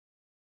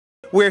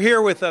We're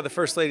here with the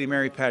First Lady,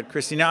 Mary Pat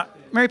Christie. Now,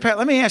 Mary Pat,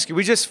 let me ask you,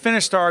 we just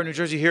finished our New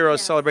Jersey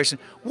Heroes celebration.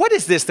 What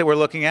is this that we're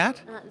looking at?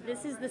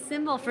 This is the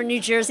symbol for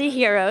New Jersey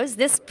Heroes.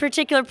 This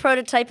particular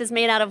prototype is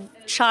made out of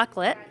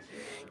chocolate,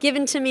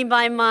 given to me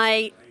by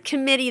my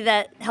committee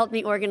that helped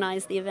me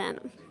organize the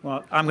event.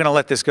 Well, I'm going to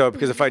let this go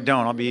because if I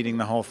don't, I'll be eating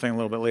the whole thing a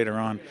little bit later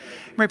on.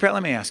 Mary Pat,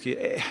 let me ask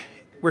you,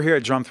 we're here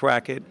at Drum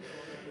Thwacket.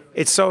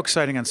 It's so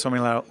exciting on so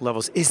many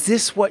levels. Is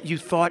this what you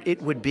thought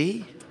it would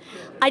be?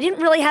 I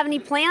didn't really have any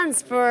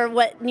plans for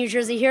what New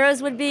Jersey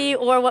Heroes would be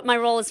or what my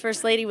role as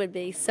First Lady would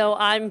be. So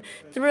I'm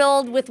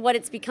thrilled with what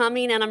it's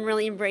becoming, and I'm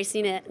really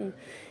embracing it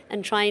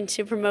and trying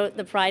to promote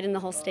the pride in the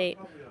whole state.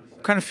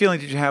 What kind of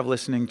feeling did you have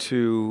listening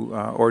to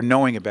or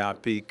knowing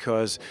about?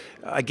 Because,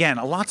 again,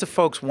 lots of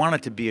folks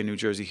wanted to be a New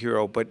Jersey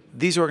hero, but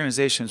these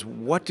organizations,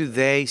 what do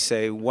they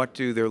say, what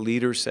do their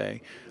leaders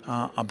say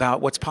about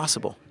what's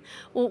possible?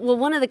 Well,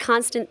 one of the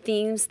constant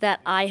themes that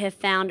I have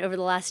found over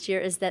the last year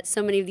is that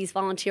so many of these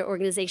volunteer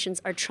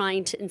organizations are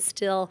trying to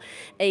instill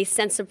a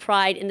sense of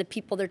pride in the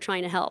people they're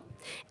trying to help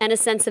and a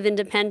sense of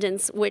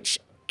independence, which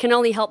can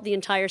only help the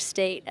entire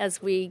state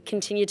as we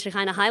continue to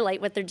kind of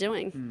highlight what they're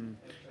doing.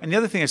 And the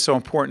other thing that's so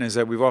important is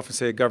that we've often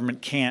said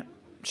government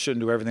shouldn't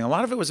do everything. A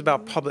lot of it was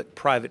about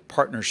public-private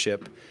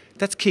partnership.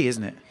 That's key,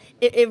 isn't it?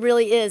 It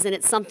really is, and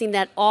it's something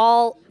that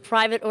all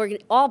public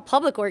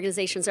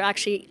organizations are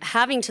actually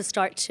having to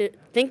start to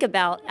think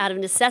about out of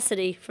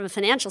necessity from a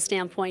financial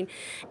standpoint.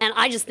 And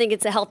I just think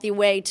it's a healthy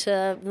way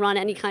to run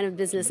any kind of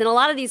business. And a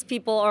lot of these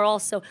people are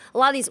also, a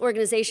lot of these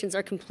organizations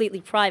are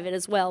completely private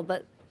as well,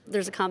 but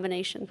there's a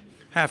combination.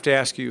 I have to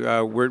ask you,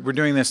 we're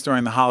doing this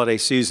during the holiday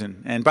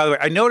season. And by the way,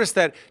 I noticed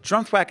that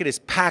Drum Thwacket is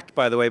packed,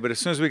 by the way, but as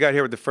soon as we got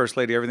here with the First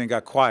Lady, everything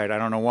got quiet. I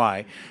don't know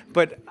why.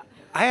 But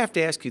I have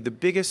to ask you,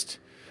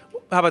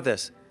 how about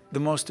this? The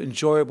most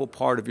enjoyable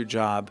part of your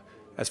job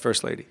as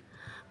First Lady?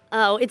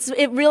 Oh,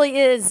 it really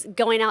is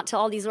going out to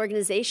all these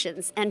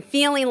organizations and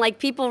feeling like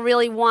people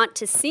really want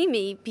to see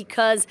me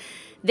because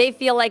they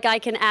feel like I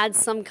can add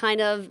some kind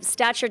of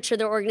stature to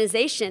their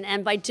organization.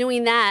 And by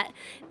doing that,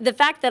 the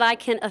fact that I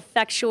can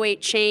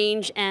effectuate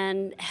change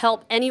and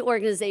help any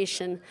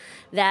organization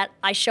that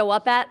I show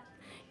up at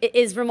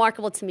is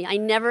remarkable to me. I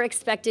never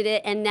expected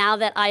it, and now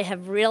that I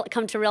have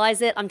come to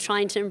realize it, I'm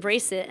trying to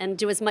embrace it and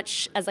do as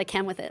much as I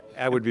can with it.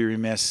 I would be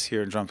remiss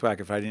here in Drum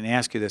Thwacket if I didn't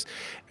ask you this.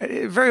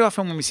 Very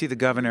often when we see the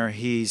governor,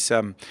 he's,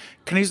 can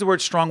I use the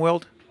word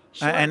strong-willed?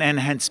 Sure.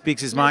 And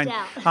speaks his mind.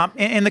 Doubt.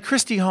 In the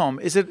Christie home,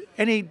 is it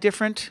any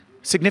different,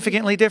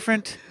 significantly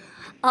different?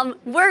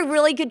 We're a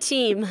really good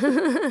team.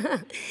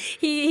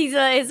 He's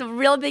a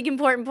real big,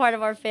 important part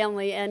of our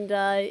family,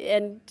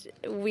 and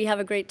we have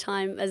a great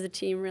time as a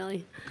team,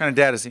 really. What kind of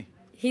dad is he?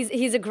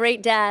 He's a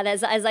great dad.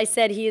 As I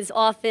said, he is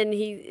often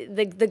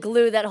the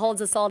glue that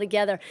holds us all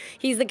together.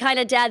 He's the kind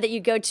of dad that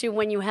you go to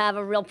when you have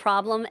a real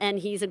problem, and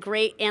he's a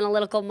great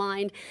analytical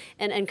mind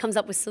and comes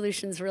up with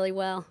solutions really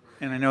well.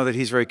 And I know that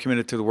he's very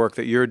committed to the work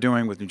that you're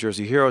doing with New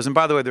Jersey Heroes. And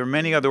by the way, there are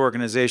many other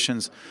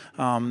organizations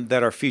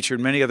that are featured,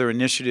 many other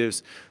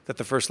initiatives that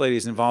the First Lady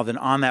is involved in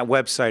on that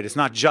website. It's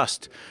not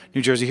just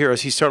New Jersey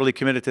Heroes. He's totally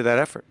committed to that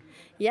effort.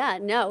 Yeah,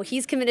 no,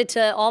 he's committed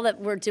to all that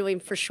we're doing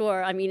for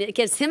sure. I mean, it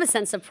gives him a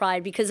sense of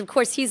pride because, of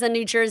course, he's a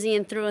New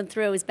Jerseyan through and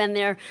through. He's been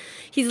there.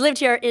 He's lived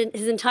here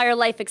his entire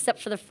life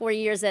except for the 4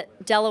 years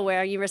at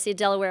Delaware, University of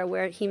Delaware,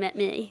 where he met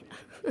me.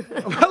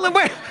 Well,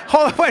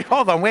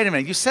 hold on, wait a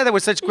minute. You said that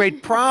with such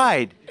great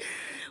pride.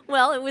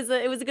 Well, it was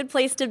a good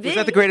place to be. Was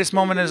that the greatest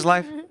moment in his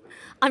life?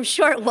 I'm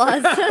sure it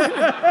was.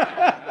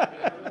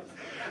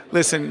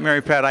 Listen,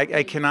 Mary Pat,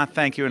 I cannot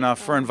thank you enough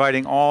for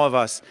inviting all of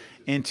us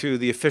into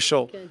the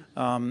official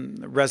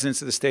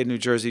residence of the state of New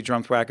Jersey,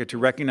 Drum Thwacket, to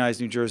recognize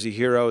New Jersey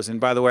Heroes.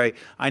 And by the way,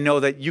 I know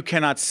that you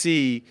cannot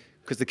see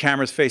because the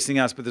camera's facing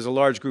us, but there's a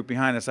large group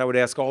behind us. I would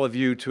ask all of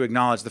you to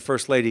acknowledge the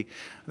First Lady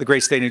of the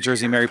great state of New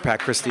Jersey, Mary Pat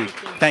Christie.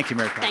 Thank you,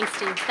 Mary Pat. Thanks,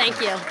 Steve.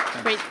 Thank you.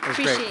 Great.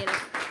 Appreciate it.